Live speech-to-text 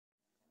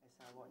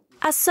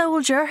A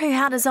soldier who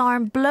had his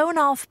arm blown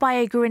off by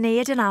a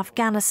grenade in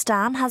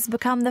Afghanistan has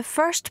become the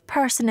first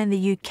person in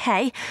the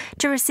UK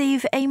to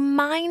receive a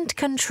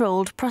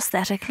mind-controlled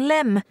prosthetic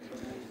limb.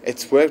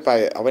 It's worked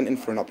by, I went in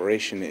for an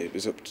operation, it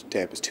was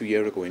 2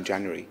 years ago in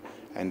January,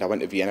 and I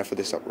went to Vienna for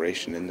this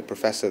operation, and the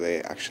professor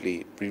there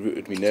actually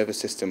rerouted my nervous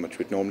system, which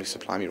would normally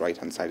supply my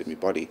right-hand side of my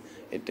body,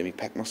 into my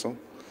pec muscle.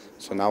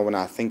 So now when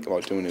I think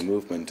about doing a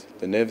movement,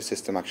 the nervous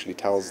system actually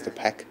tells the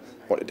pec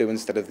what to do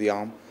instead of the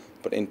arm,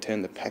 but in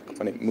turn the pec,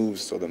 when it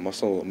moves, so the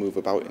muscle will move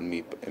about in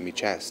my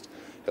chest,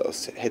 it'll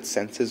hit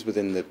sensors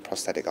within the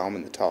prosthetic arm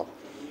in the top,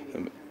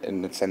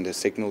 and send a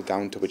signal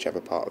down to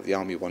whichever part of the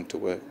arm you want to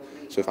work.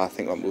 So if I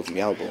think about moving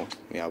my elbow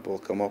will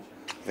come up.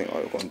 If I think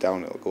about going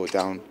down, it'll go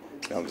down.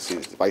 And obviously,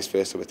 it's vice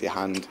versa with your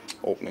hand,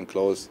 open and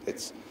close.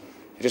 It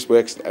just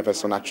works ever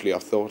so naturally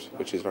off thought,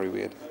 which is very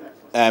weird.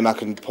 I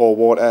can pour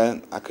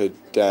water. I could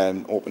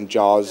open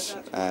jars,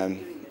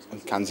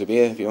 cans of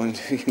beer if you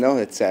want.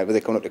 With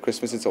it coming up to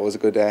Christmas, it's always a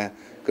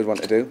good one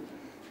to do.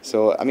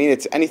 So I mean,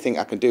 it's anything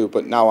I can do.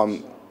 But now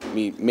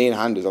my main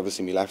hand is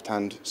obviously my left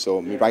hand,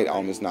 so my right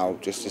arm is now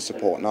just a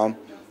supporting arm.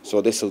 So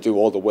this will do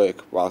all the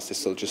work, whilst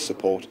this will just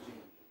support.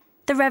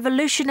 The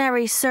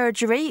revolutionary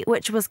surgery,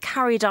 which was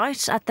carried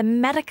out at the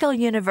Medical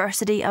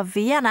University of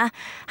Vienna,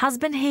 has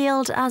been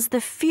hailed as the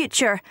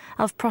future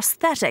of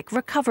prosthetic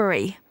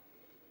recovery.